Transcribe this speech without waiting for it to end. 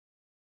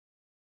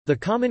The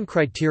Common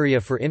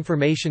Criteria for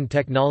Information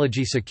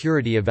Technology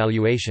Security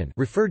Evaluation,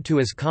 referred to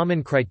as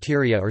Common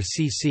Criteria or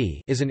CC,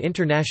 is an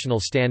international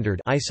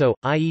standard ISO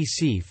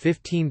IEC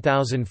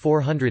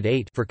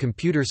 15408 for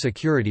computer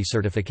security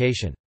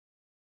certification.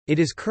 It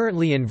is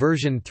currently in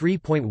version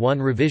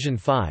 3.1 revision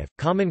 5.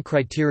 Common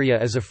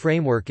criteria is a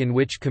framework in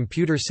which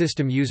computer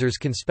system users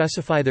can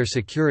specify their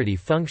security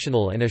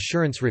functional and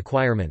assurance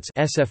requirements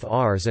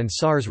 (SFRs and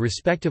SARs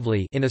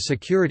respectively) in a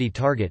security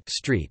target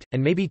street,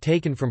 and may be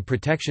taken from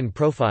protection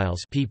profiles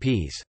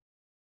 (PPs).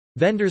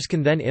 Vendors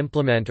can then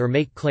implement or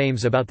make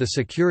claims about the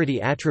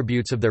security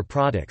attributes of their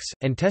products,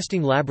 and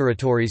testing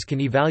laboratories can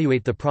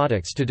evaluate the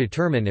products to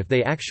determine if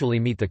they actually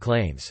meet the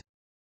claims.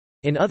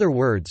 In other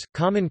words,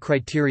 common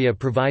criteria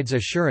provides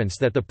assurance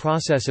that the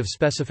process of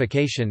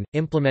specification,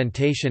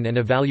 implementation and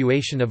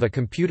evaluation of a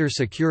computer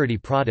security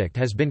product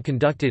has been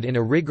conducted in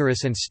a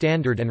rigorous and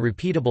standard and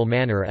repeatable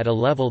manner at a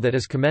level that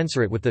is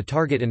commensurate with the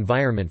target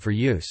environment for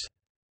use.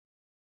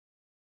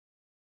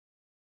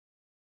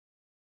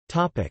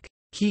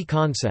 Key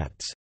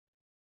concepts.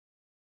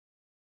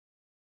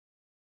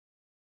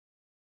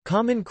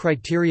 Common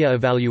criteria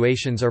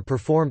evaluations are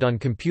performed on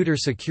computer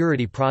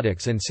security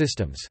products and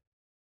systems.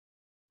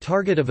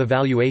 Target of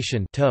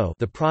evaluation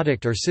the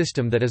product or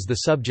system that is the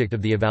subject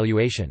of the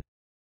evaluation.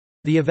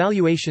 The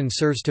evaluation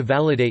serves to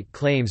validate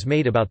claims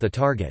made about the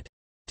target.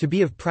 To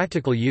be of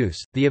practical use,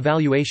 the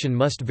evaluation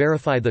must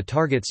verify the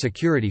target's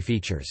security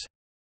features.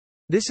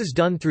 This is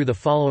done through the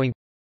following: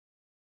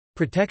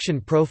 Protection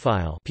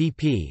Profile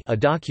 (PP), a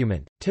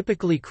document,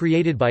 typically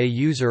created by a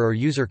user or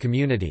user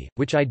community,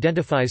 which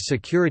identifies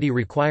security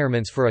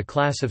requirements for a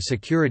class of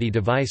security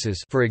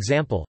devices, for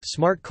example,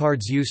 smart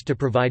cards used to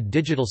provide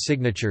digital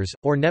signatures,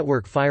 or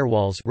network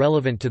firewalls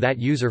relevant to that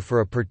user for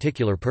a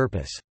particular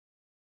purpose.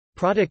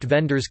 Product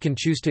vendors can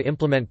choose to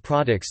implement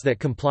products that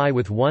comply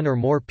with one or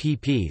more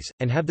PPs,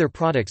 and have their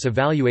products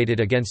evaluated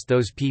against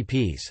those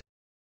PPs.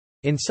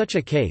 In such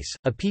a case,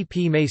 a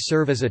PP may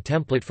serve as a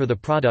template for the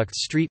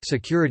product's street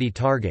security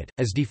target,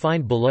 as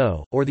defined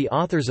below, or the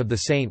authors of the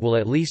SAINT will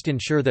at least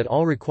ensure that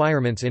all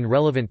requirements in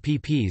relevant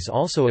PPs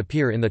also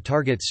appear in the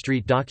target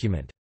street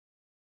document.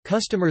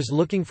 Customers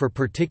looking for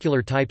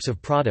particular types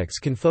of products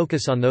can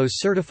focus on those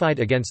certified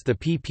against the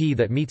PP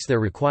that meets their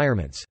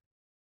requirements.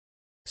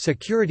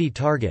 Security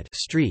Target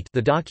street,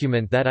 the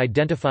document that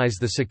identifies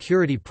the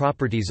security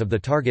properties of the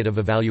target of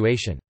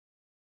evaluation.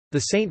 The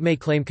SAINT may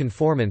claim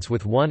conformance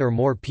with one or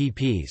more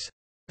PPs.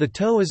 The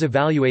TOE is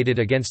evaluated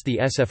against the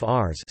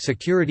SFRs,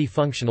 security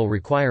functional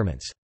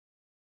requirements.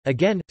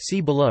 Again,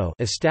 see below,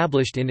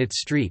 established in its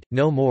street,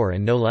 no more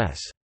and no less.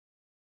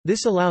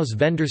 This allows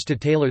vendors to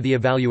tailor the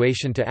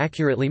evaluation to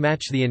accurately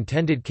match the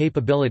intended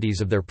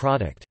capabilities of their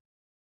product.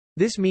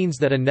 This means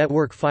that a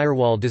network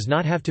firewall does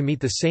not have to meet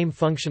the same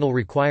functional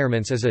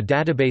requirements as a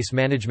database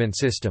management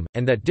system,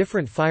 and that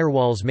different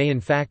firewalls may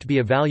in fact be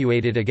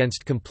evaluated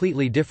against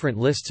completely different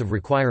lists of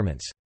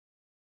requirements.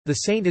 The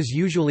SAINT is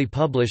usually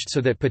published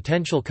so that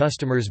potential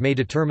customers may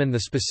determine the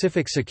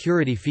specific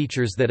security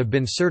features that have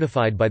been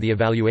certified by the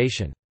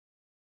evaluation.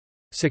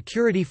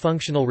 Security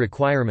Functional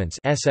Requirements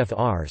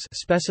 (SFRs)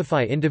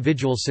 specify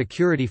individual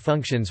security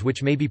functions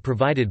which may be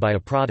provided by a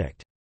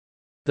product.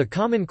 The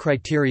Common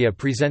Criteria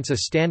presents a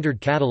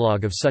standard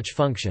catalog of such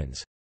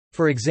functions.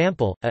 For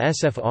example, a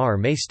SFR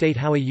may state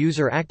how a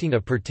user acting a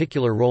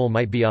particular role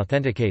might be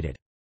authenticated.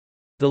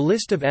 The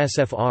list of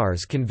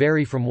SFRs can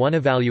vary from one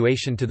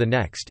evaluation to the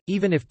next,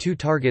 even if two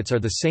targets are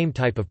the same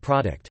type of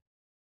product.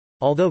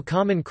 Although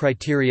Common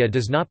Criteria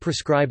does not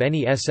prescribe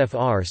any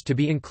SFRs to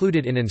be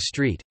included in an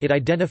street, it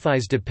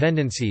identifies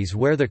dependencies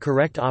where the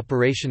correct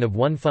operation of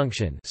one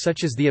function,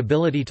 such as the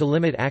ability to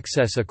limit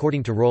access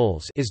according to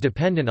roles, is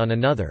dependent on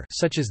another,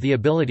 such as the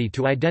ability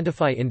to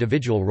identify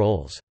individual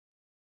roles.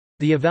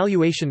 The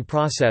evaluation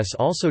process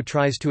also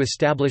tries to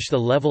establish the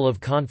level of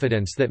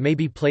confidence that may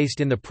be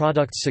placed in the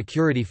product's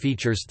security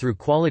features through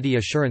quality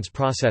assurance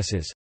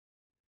processes.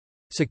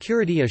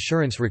 Security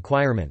Assurance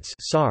Requirements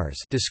 (SARs)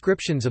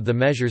 descriptions of the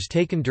measures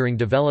taken during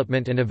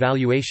development and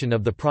evaluation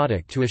of the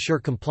product to assure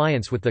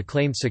compliance with the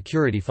claimed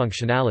security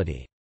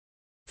functionality.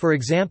 For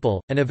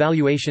example, an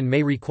evaluation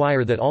may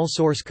require that all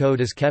source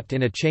code is kept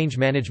in a change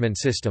management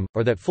system,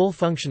 or that full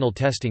functional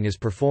testing is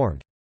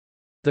performed.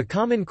 The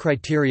Common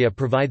Criteria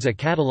provides a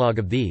catalog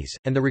of these,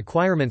 and the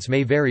requirements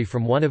may vary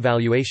from one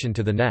evaluation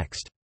to the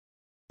next.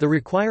 The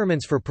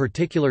requirements for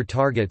particular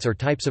targets or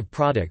types of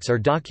products are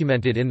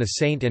documented in the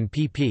SAINT and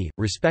PP,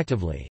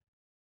 respectively.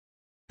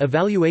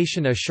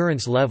 Evaluation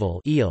Assurance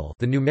Level (EAL),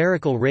 the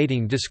numerical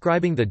rating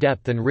describing the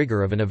depth and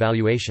rigor of an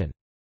evaluation.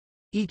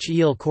 Each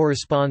EAL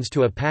corresponds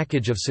to a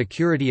package of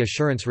security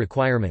assurance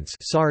requirements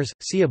 (SARs),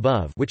 see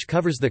above, which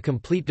covers the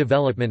complete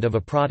development of a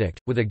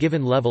product, with a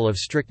given level of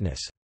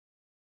strictness.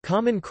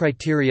 Common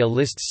Criteria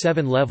lists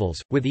 7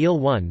 levels, with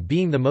EAL 1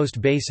 being the most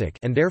basic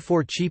and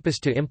therefore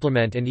cheapest to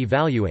implement and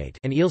evaluate,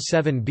 and EAL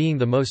 7 being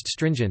the most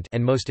stringent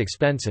and most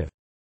expensive.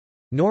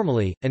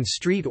 Normally, an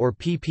street or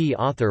PP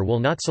author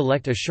will not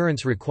select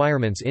assurance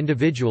requirements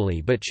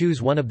individually but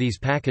choose one of these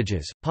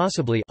packages,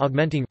 possibly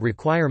augmenting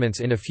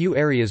requirements in a few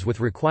areas with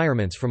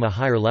requirements from a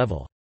higher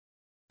level.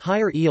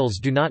 Higher yields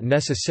do not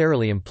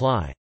necessarily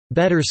imply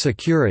better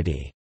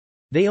security.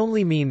 They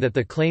only mean that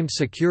the claimed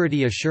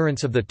security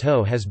assurance of the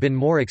tow has been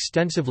more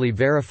extensively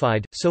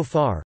verified. So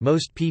far,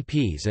 most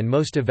PPs and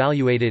most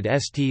evaluated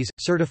STs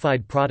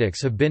certified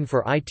products have been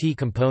for IT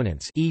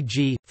components,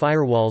 e.g.,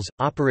 firewalls,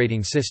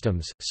 operating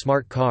systems,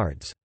 smart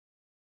cards.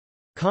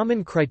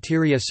 Common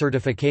criteria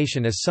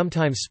certification is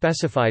sometimes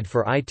specified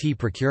for IT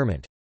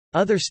procurement.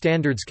 Other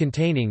standards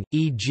containing,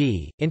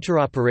 e.g.,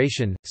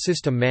 interoperation,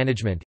 system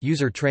management,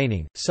 user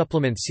training,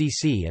 supplement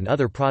CC and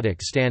other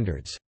product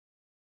standards.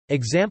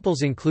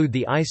 Examples include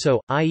the ISO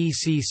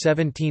IEC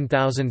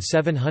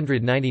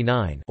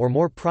 17799 or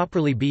more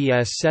properly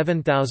BS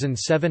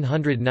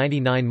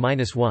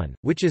 7799-1,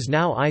 which is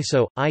now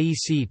ISO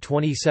IEC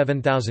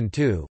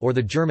 27002, or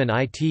the German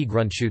IT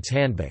Grundschutz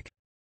Handbook.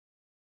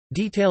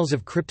 Details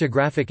of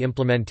cryptographic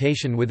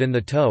implementation within the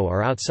tow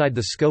are outside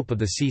the scope of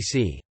the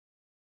CC.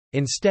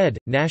 Instead,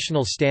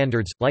 national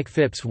standards, like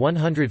FIPS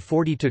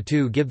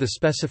 140-2 give the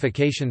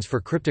specifications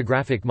for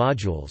cryptographic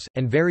modules,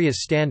 and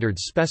various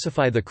standards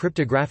specify the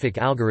cryptographic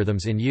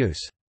algorithms in use.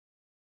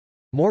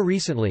 More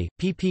recently,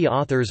 PP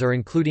authors are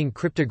including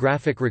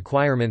cryptographic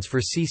requirements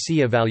for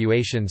CC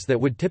evaluations that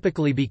would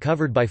typically be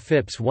covered by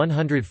FIPS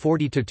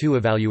 140-2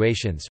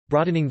 evaluations,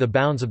 broadening the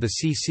bounds of the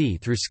CC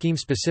through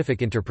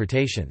scheme-specific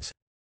interpretations.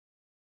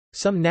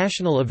 Some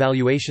national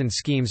evaluation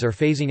schemes are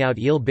phasing out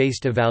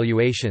yield-based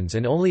evaluations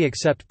and only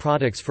accept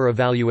products for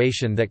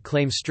evaluation that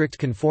claim strict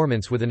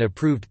conformance with an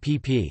approved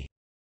PP.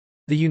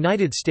 The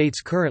United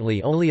States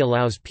currently only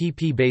allows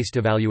PP-based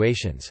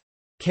evaluations.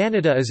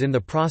 Canada is in the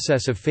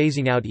process of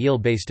phasing out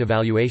yield-based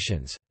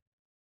evaluations.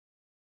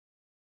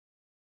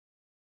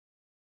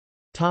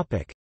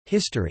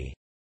 History.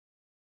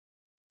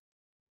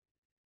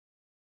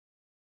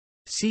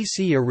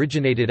 CC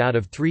originated out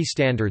of three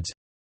standards.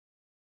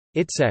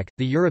 ITSEC,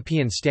 the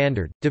European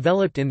standard,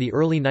 developed in the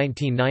early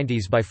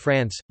 1990s by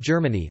France,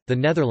 Germany, the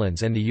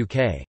Netherlands and the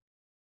UK.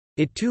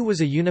 It too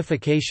was a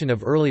unification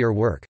of earlier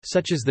work,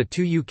 such as the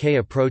two UK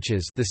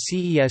approaches, the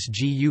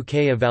CESG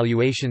UK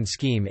evaluation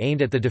scheme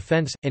aimed at the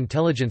defence,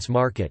 intelligence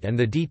market and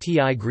the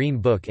DTI Green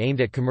Book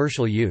aimed at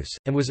commercial use,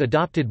 and was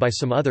adopted by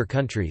some other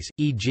countries,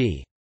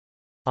 e.g.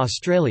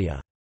 Australia.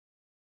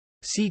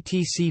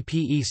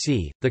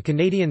 CTC-PEC, the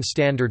Canadian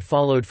standard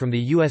followed from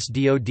the US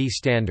DoD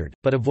standard,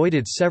 but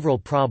avoided several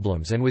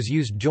problems and was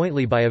used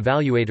jointly by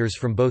evaluators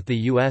from both the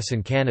US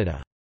and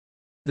Canada.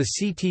 The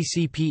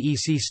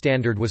CTC-PEC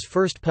standard was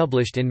first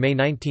published in May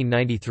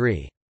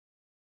 1993.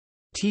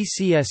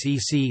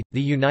 TCSEC,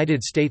 the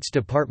United States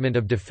Department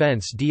of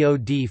Defense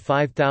DoD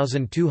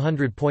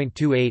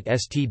 5200.28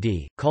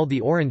 STD, called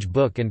the Orange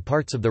Book and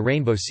parts of the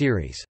Rainbow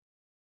series.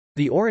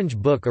 The Orange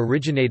Book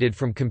originated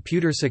from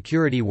computer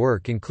security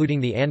work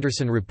including the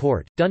Anderson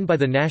Report, done by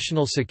the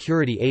National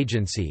Security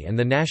Agency and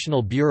the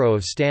National Bureau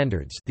of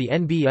Standards. The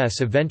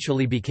NBS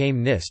eventually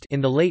became NIST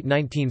in the late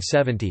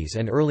 1970s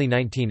and early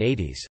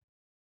 1980s.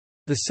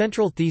 The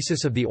central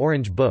thesis of the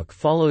Orange Book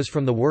follows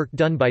from the work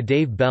done by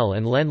Dave Bell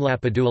and Len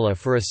Lapadula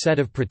for a set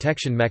of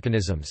protection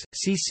mechanisms.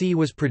 CC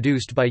was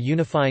produced by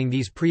unifying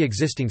these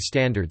pre-existing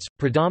standards,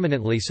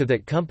 predominantly so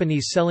that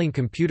companies selling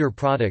computer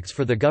products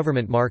for the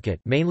government market,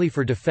 mainly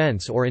for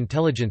defense or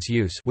intelligence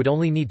use, would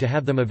only need to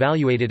have them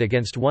evaluated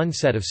against one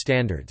set of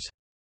standards.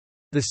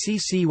 The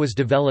CC was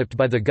developed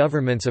by the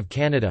governments of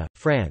Canada,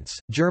 France,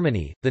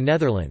 Germany, the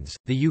Netherlands,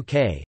 the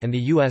UK, and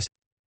the US.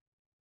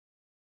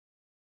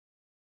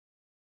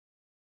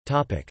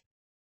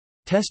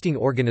 Testing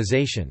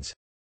organizations.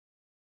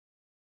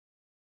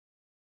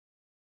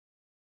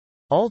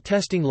 All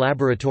testing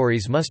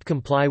laboratories must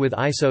comply with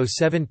ISO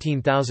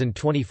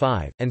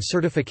 17025, and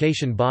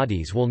certification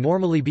bodies will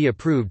normally be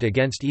approved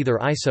against either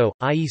ISO,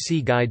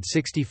 IEC Guide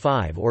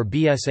 65 or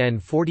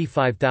BSN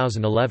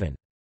 45011.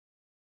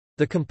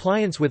 The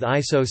compliance with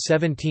ISO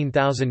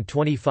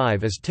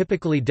 17025 is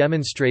typically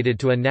demonstrated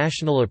to a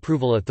national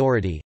approval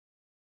authority.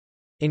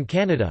 In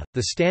Canada,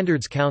 the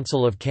Standards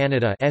Council of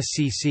Canada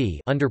 (SCC),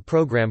 under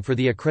Programme for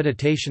the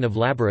Accreditation of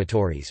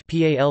Laboratories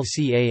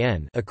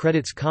 (PALCAN),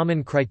 accredits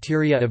Common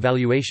Criteria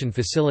Evaluation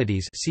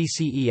Facilities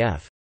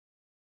 (CCEF).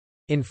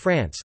 In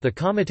France, the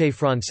Comité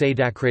Français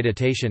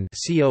d'Accréditation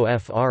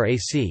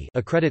 (COFRAC)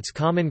 accredits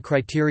Common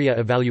Criteria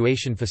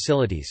Evaluation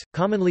Facilities,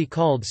 commonly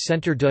called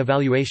Centre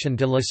d'évaluation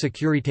de la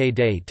sécurité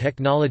des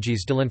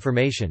technologies de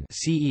l'information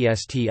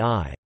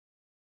 (CESTI).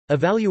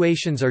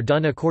 Evaluations are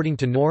done according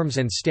to norms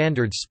and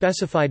standards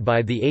specified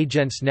by the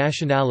Agence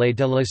nationale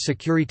de la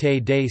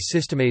sécurité des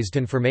systèmes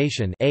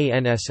d'information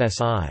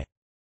 (ANSSI).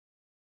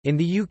 In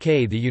the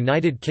UK, the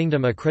United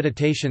Kingdom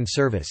Accreditation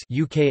Service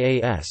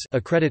 (UKAS)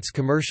 accredits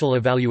Commercial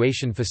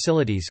Evaluation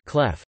Facilities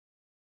 (CLEF).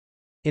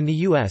 In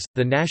the U.S.,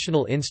 the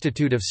National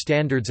Institute of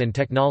Standards and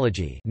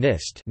Technology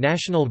 (NIST)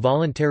 National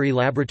Voluntary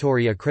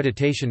Laboratory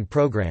Accreditation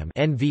Program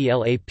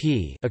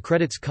 (NVLAP)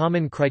 accredits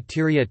Common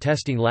Criteria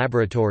Testing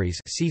Laboratories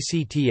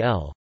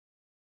 (CCTL).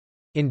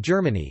 In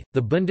Germany,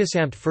 the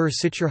Bundesamt für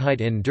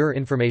Sicherheit in der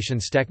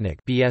Informationstechnik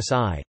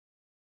 (BSI).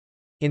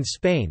 In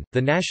Spain,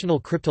 the National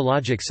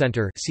Cryptologic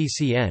Center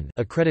 (CCN)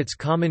 accredits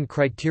common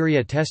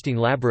criteria testing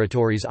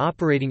laboratories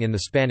operating in the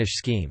Spanish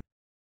scheme.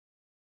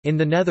 In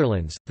the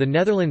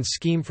Netherlands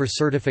Scheme for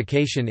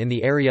Certification in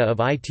the Area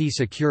of IT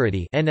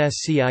Security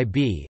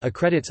 (NSCIB)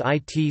 accredits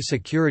IT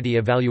Security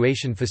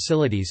Evaluation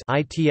Facilities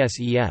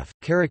 (ITSEF).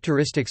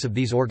 Characteristics of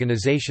these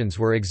organizations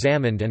were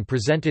examined and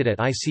presented at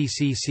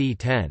ICCC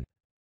 10.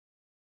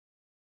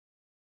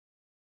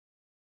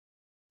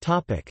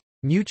 Topic: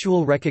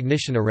 Mutual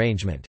recognition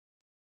arrangement.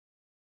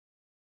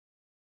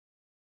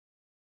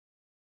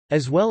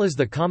 As well as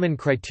the Common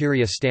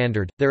Criteria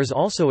Standard, there is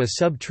also a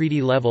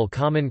sub-treaty level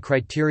Common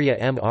Criteria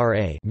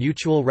MRA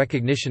Mutual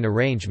Recognition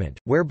Arrangement,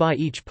 whereby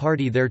each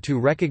party thereto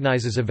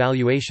recognizes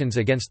evaluations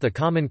against the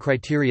Common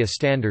Criteria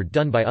Standard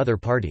done by other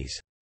parties.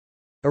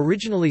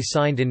 Originally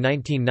signed in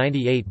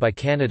 1998 by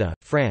Canada,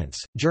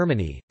 France,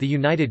 Germany, the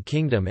United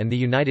Kingdom and the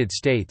United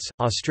States,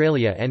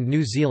 Australia and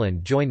New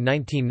Zealand joined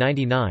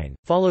 1999,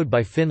 followed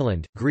by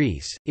Finland,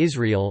 Greece,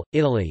 Israel,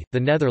 Italy, the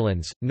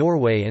Netherlands,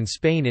 Norway and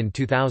Spain in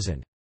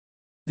 2000.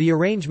 The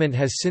arrangement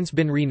has since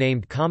been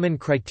renamed Common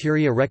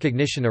Criteria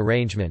Recognition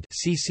Arrangement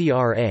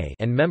 (CCRA)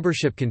 and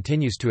membership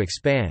continues to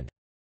expand.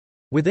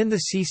 Within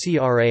the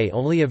CCRA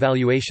only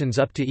evaluations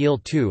up to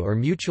EL2 are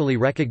mutually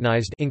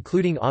recognized,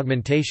 including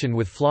augmentation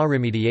with flaw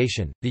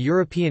remediation. The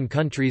European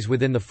countries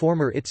within the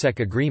former ITSEC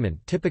agreement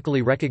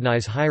typically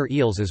recognize higher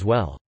ELs as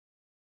well.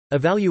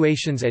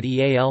 Evaluations at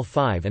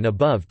EAL5 and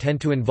above tend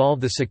to involve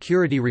the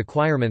security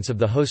requirements of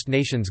the host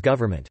nation's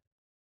government.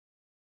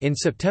 In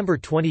September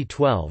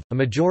 2012, a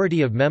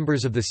majority of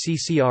members of the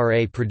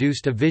CCRA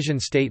produced a vision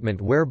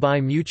statement whereby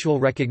mutual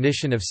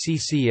recognition of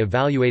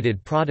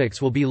CC-evaluated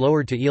products will be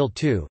lowered to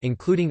EL2,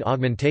 including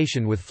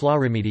augmentation with flaw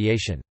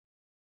remediation.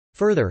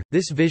 Further,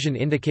 this vision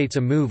indicates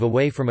a move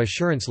away from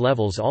assurance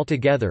levels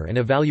altogether and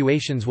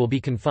evaluations will be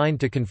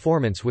confined to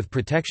conformance with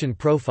protection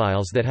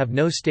profiles that have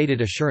no stated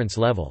assurance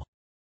level.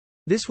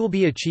 This will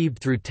be achieved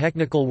through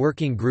technical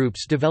working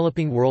groups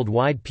developing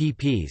worldwide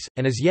PPs,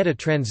 and as yet a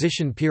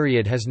transition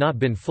period has not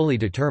been fully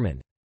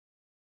determined.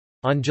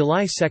 On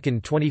July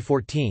 2,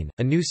 2014,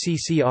 a new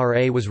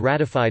CCRA was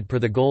ratified per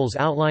the goals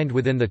outlined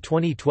within the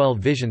 2012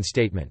 Vision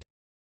Statement.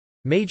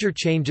 Major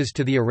changes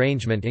to the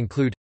arrangement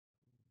include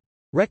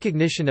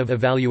recognition of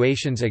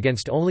evaluations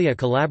against only a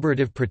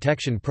Collaborative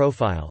Protection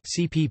Profile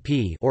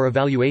 (CPP) or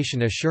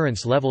Evaluation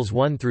Assurance Levels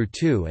 1 through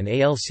 2 and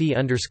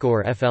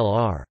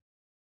ALC_FLR.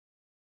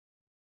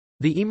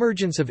 The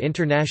emergence of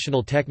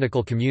international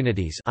technical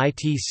communities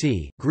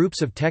 (ITC),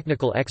 groups of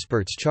technical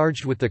experts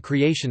charged with the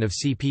creation of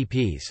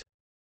CPPs.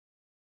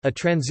 A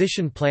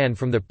transition plan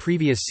from the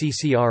previous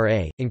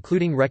CCRA,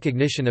 including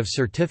recognition of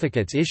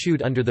certificates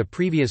issued under the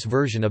previous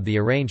version of the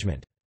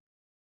arrangement.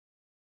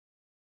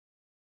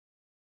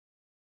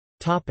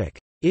 Topic: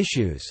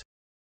 Issues.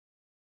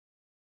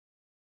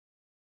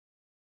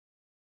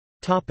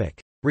 Topic: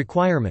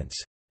 Requirements.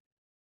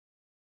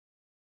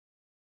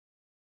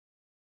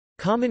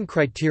 Common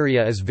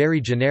criteria is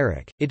very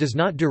generic, it does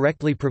not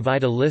directly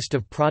provide a list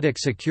of product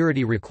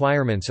security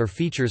requirements or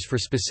features for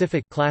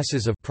specific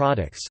classes of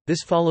products.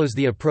 This follows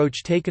the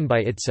approach taken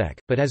by ITSEC,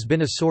 but has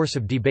been a source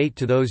of debate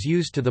to those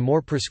used to the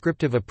more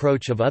prescriptive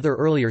approach of other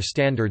earlier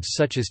standards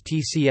such as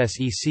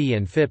TCS-EC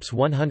and FIPS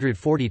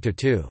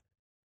 140-2.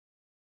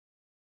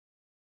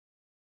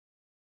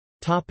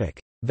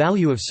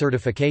 Value of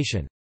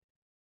certification.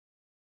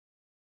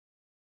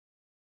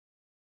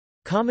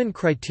 Common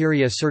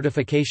criteria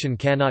certification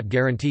cannot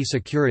guarantee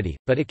security,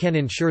 but it can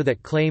ensure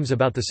that claims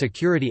about the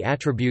security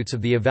attributes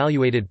of the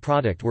evaluated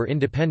product were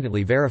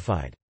independently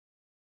verified.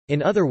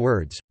 In other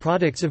words,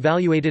 products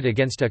evaluated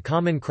against a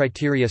common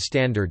criteria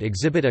standard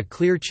exhibit a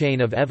clear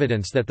chain of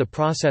evidence that the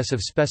process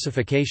of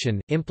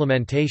specification,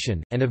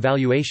 implementation, and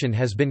evaluation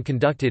has been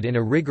conducted in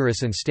a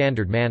rigorous and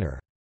standard manner.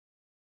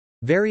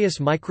 Various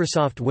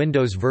Microsoft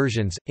Windows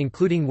versions,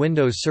 including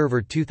Windows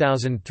Server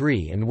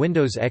 2003 and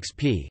Windows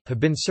XP, have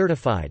been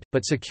certified,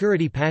 but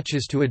security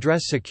patches to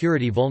address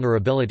security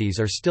vulnerabilities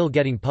are still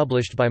getting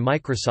published by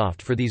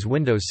Microsoft for these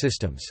Windows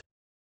systems.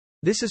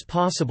 This is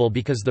possible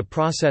because the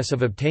process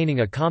of obtaining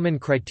a common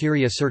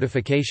criteria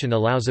certification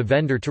allows a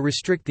vendor to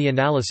restrict the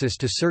analysis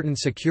to certain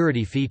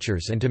security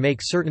features and to make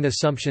certain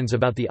assumptions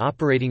about the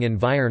operating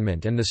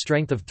environment and the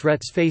strength of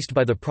threats faced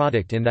by the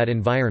product in that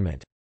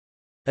environment.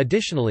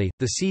 Additionally,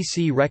 the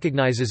CC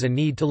recognizes a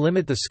need to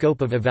limit the scope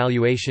of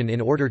evaluation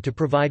in order to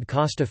provide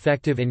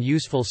cost-effective and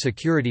useful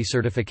security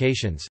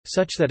certifications,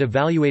 such that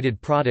evaluated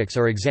products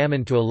are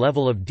examined to a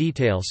level of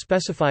detail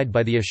specified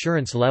by the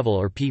assurance level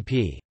or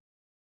PP.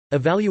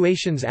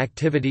 Evaluations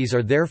activities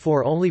are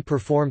therefore only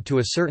performed to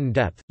a certain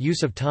depth,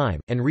 use of time,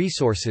 and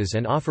resources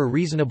and offer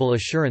reasonable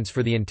assurance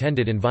for the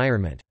intended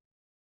environment.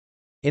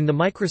 In the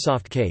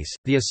Microsoft case,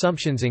 the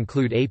assumptions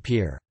include a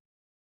peer.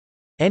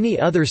 Any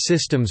other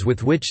systems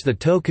with which the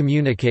TOE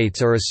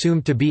communicates are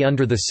assumed to be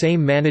under the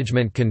same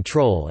management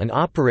control and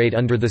operate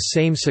under the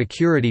same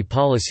security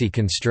policy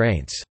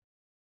constraints.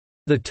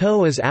 The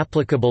TOW is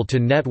applicable to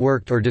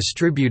networked or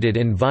distributed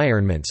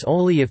environments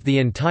only if the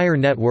entire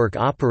network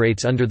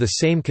operates under the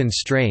same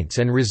constraints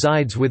and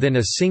resides within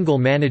a single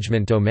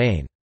management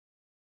domain.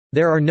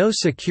 There are no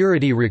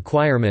security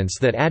requirements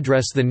that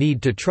address the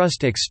need to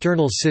trust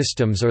external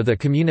systems or the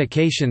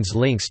communications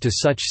links to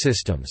such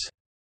systems.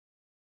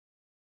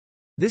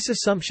 This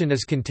assumption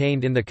is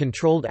contained in the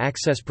Controlled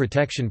Access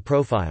Protection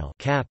Profile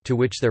 (CAP) to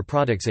which their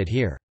products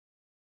adhere.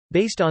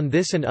 Based on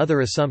this and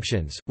other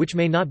assumptions, which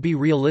may not be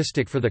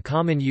realistic for the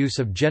common use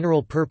of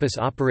general-purpose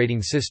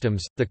operating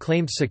systems, the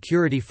claimed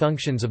security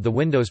functions of the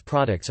Windows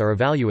products are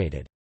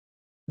evaluated.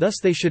 Thus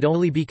they should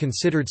only be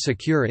considered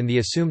secure in the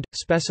assumed,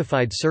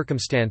 specified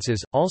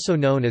circumstances, also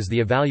known as the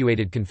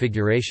evaluated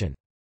configuration.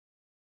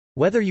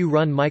 Whether you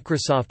run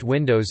Microsoft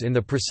Windows in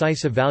the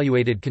precise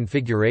evaluated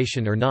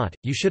configuration or not,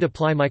 you should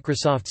apply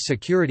Microsoft's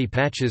security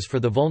patches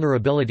for the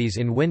vulnerabilities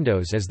in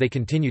Windows as they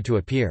continue to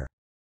appear.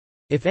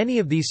 If any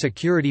of these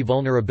security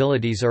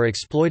vulnerabilities are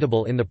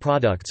exploitable in the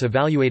product's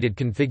evaluated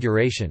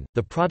configuration,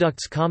 the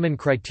product's common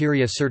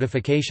criteria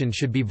certification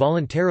should be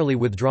voluntarily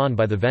withdrawn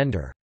by the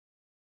vendor.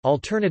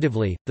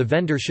 Alternatively, the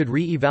vendor should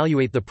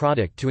re-evaluate the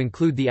product to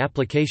include the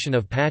application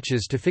of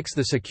patches to fix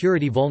the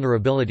security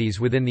vulnerabilities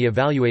within the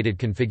evaluated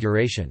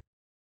configuration.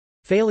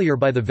 Failure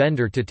by the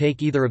vendor to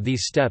take either of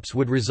these steps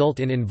would result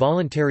in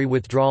involuntary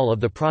withdrawal of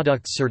the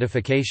product's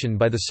certification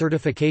by the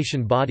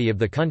certification body of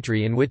the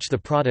country in which the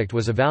product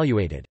was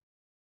evaluated.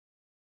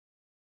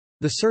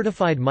 The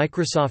certified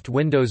Microsoft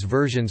Windows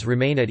versions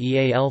remain at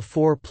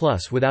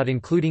EAL4+ without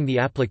including the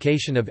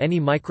application of any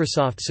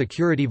Microsoft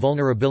security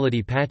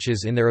vulnerability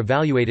patches in their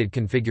evaluated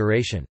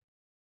configuration.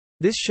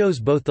 This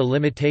shows both the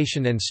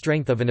limitation and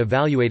strength of an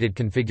evaluated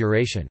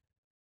configuration.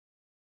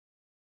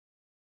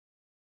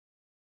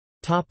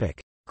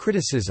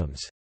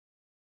 Criticisms.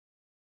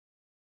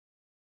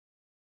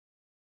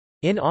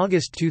 In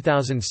August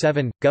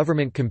 2007,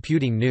 Government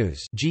Computing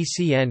News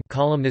 (GCN)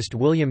 columnist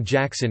William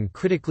Jackson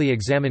critically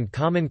examined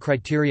Common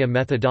Criteria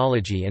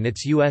methodology and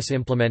its U.S.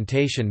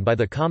 implementation by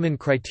the Common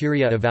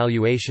Criteria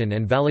Evaluation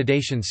and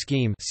Validation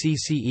Scheme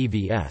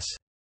 (CCEVS).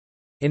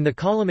 In the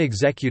column,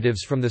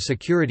 executives from the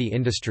security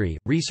industry,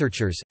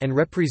 researchers, and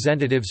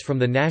representatives from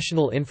the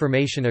National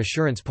Information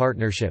Assurance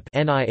Partnership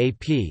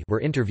 (NIAP)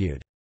 were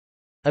interviewed.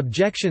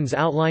 Objections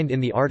outlined in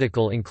the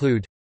article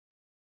include: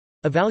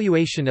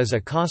 evaluation is a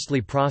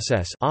costly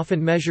process,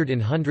 often measured in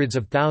hundreds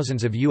of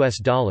thousands of US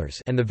dollars,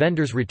 and the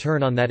vendor's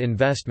return on that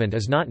investment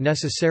is not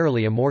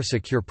necessarily a more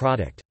secure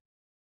product.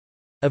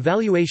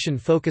 Evaluation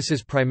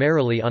focuses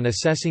primarily on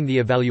assessing the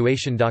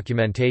evaluation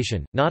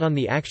documentation, not on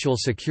the actual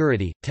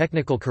security,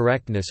 technical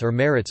correctness or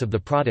merits of the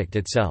product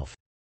itself.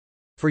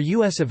 For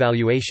U.S.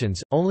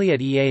 evaluations, only at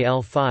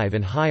EAL5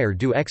 and higher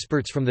do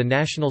experts from the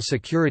National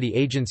Security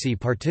Agency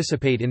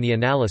participate in the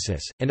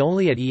analysis, and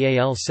only at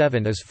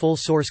EAL7 is full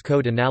source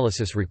code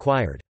analysis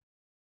required.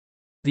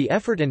 The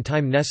effort and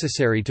time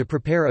necessary to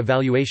prepare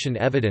evaluation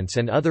evidence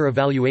and other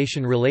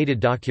evaluation-related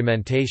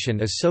documentation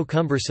is so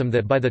cumbersome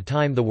that by the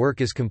time the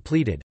work is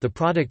completed, the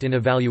product in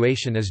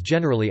evaluation is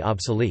generally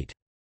obsolete.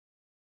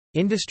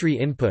 Industry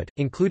input,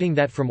 including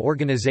that from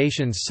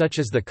organizations such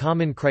as the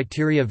Common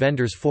Criteria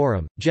Vendors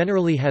Forum,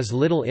 generally has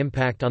little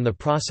impact on the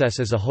process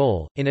as a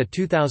whole. In a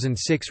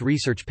 2006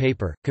 research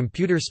paper,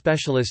 computer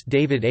specialist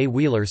David A.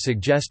 Wheeler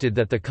suggested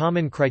that the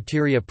Common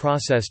Criteria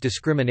process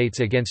discriminates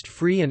against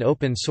free and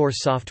open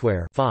source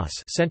software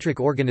 (FOSS)-centric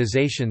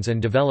organizations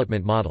and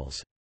development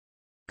models.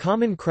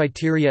 Common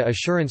criteria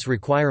assurance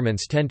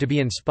requirements tend to be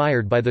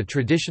inspired by the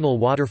traditional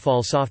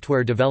waterfall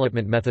software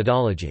development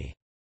methodology.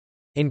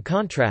 In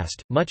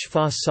contrast, much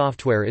FOSS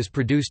software is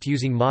produced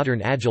using modern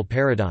agile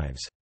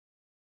paradigms.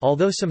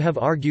 Although some have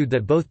argued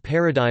that both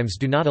paradigms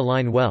do not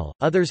align well,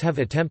 others have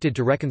attempted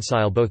to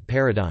reconcile both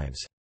paradigms.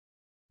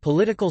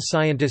 Political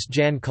scientist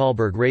Jan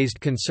Kalberg raised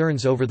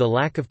concerns over the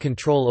lack of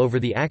control over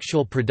the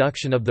actual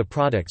production of the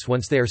products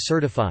once they are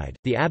certified,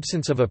 the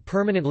absence of a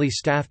permanently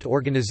staffed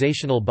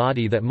organizational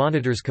body that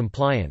monitors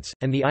compliance,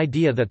 and the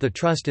idea that the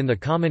trust in the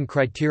Common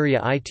Criteria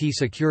IT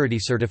security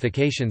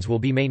certifications will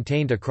be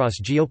maintained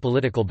across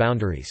geopolitical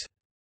boundaries.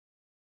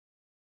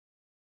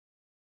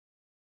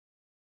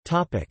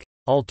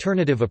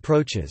 Alternative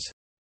approaches.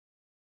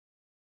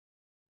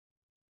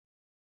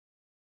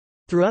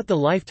 Throughout the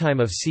lifetime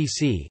of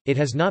CC, it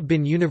has not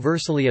been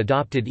universally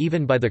adopted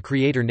even by the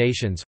creator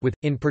nations, with,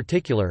 in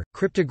particular,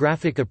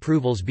 cryptographic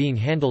approvals being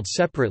handled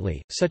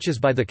separately, such as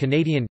by the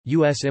Canadian,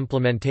 U.S.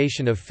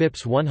 implementation of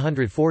FIPS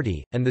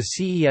 140, and the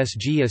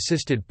CESG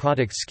Assisted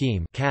Product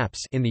Scheme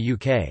in the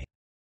UK.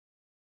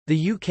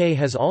 The UK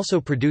has also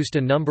produced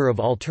a number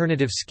of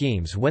alternative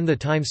schemes when the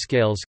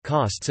timescales,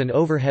 costs and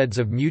overheads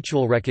of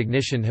mutual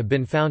recognition have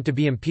been found to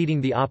be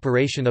impeding the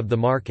operation of the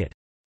market.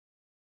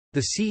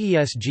 The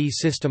CESG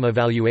System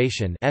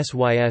Evaluation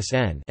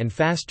and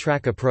Fast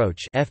Track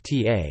Approach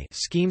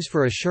schemes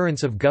for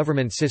assurance of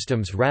government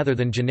systems rather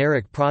than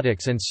generic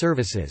products and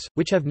services,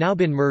 which have now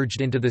been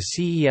merged into the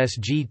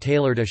CESG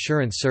Tailored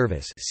Assurance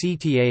Service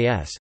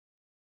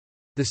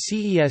The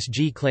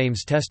CESG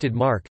claims tested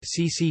mark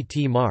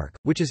 (CCT mark),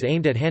 which is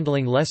aimed at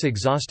handling less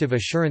exhaustive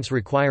assurance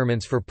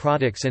requirements for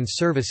products and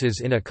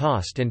services in a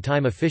cost and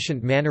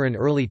time-efficient manner. In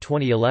early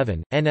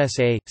 2011,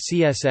 NSA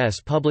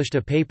CSS published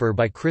a paper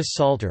by Chris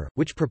Salter,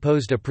 which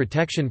proposed a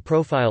protection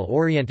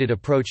profile-oriented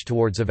approach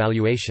towards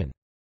evaluation.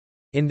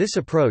 In this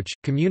approach,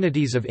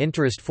 communities of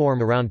interest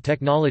form around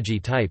technology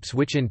types,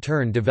 which in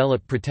turn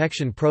develop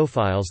protection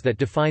profiles that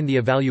define the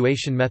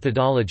evaluation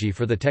methodology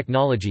for the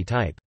technology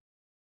type.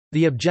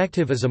 The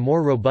objective is a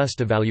more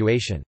robust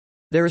evaluation.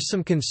 There is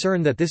some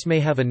concern that this may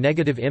have a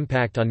negative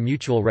impact on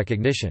mutual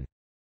recognition.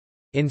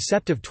 In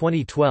Sept of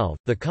 2012,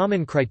 the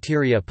Common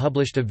Criteria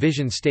published a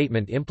vision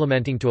statement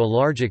implementing to a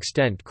large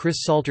extent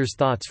Chris Salter's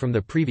thoughts from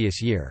the previous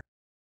year.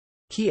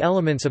 Key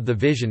elements of the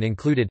vision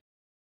included: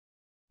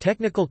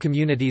 technical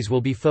communities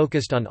will be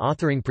focused on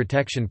authoring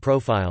protection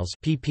profiles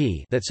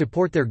 (PP) that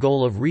support their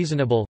goal of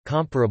reasonable,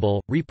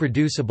 comparable,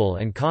 reproducible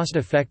and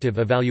cost-effective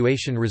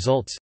evaluation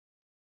results.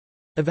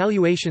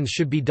 Evaluations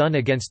should be done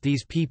against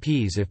these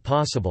PPs if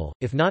possible,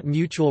 if not,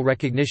 mutual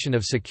recognition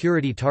of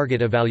security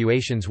target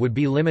evaluations would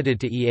be limited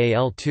to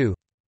EAL2.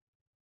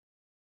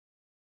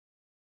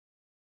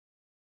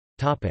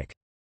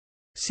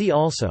 See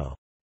also: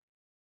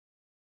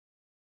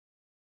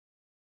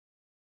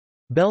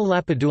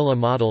 Bell-LaPadula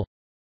model,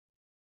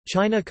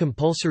 China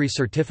compulsory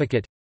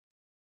certificate,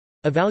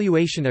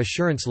 evaluation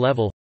assurance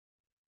level,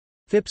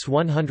 FIPS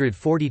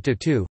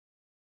 140-2,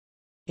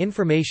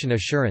 information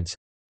assurance,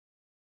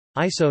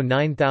 ISO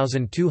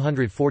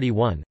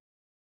 9241,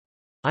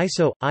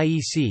 ISO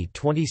IEC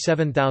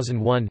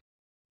 27001,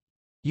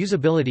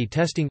 usability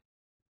testing,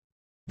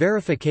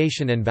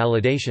 verification and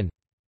validation.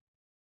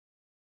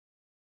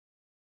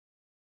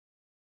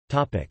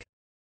 Topic: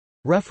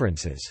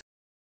 References.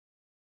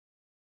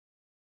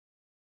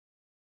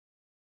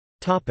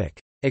 Topic: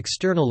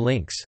 External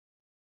links.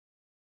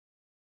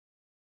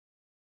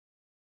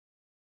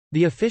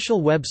 The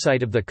official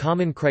website of the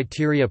Common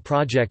Criteria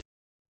Project,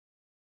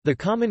 the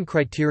Common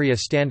Criteria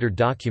Standard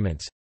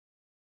Documents,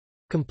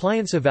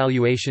 Compliance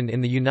Evaluation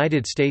in the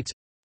United States,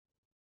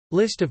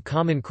 List of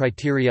Common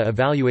Criteria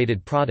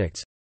Evaluated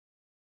Products,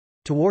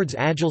 Towards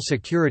Agile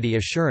Security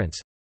Assurance,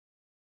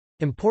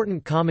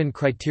 Important Common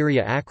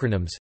Criteria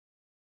Acronyms,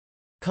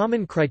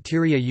 Common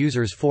Criteria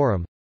Users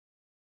Forum,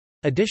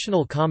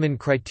 Additional Common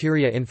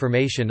Criteria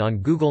information on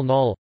Google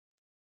Knoll,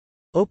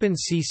 Open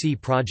CC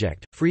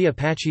Project, free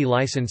Apache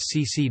license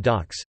CC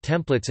docs,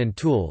 templates and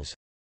tools,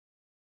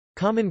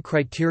 Common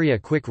Criteria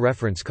Quick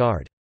Reference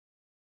Card.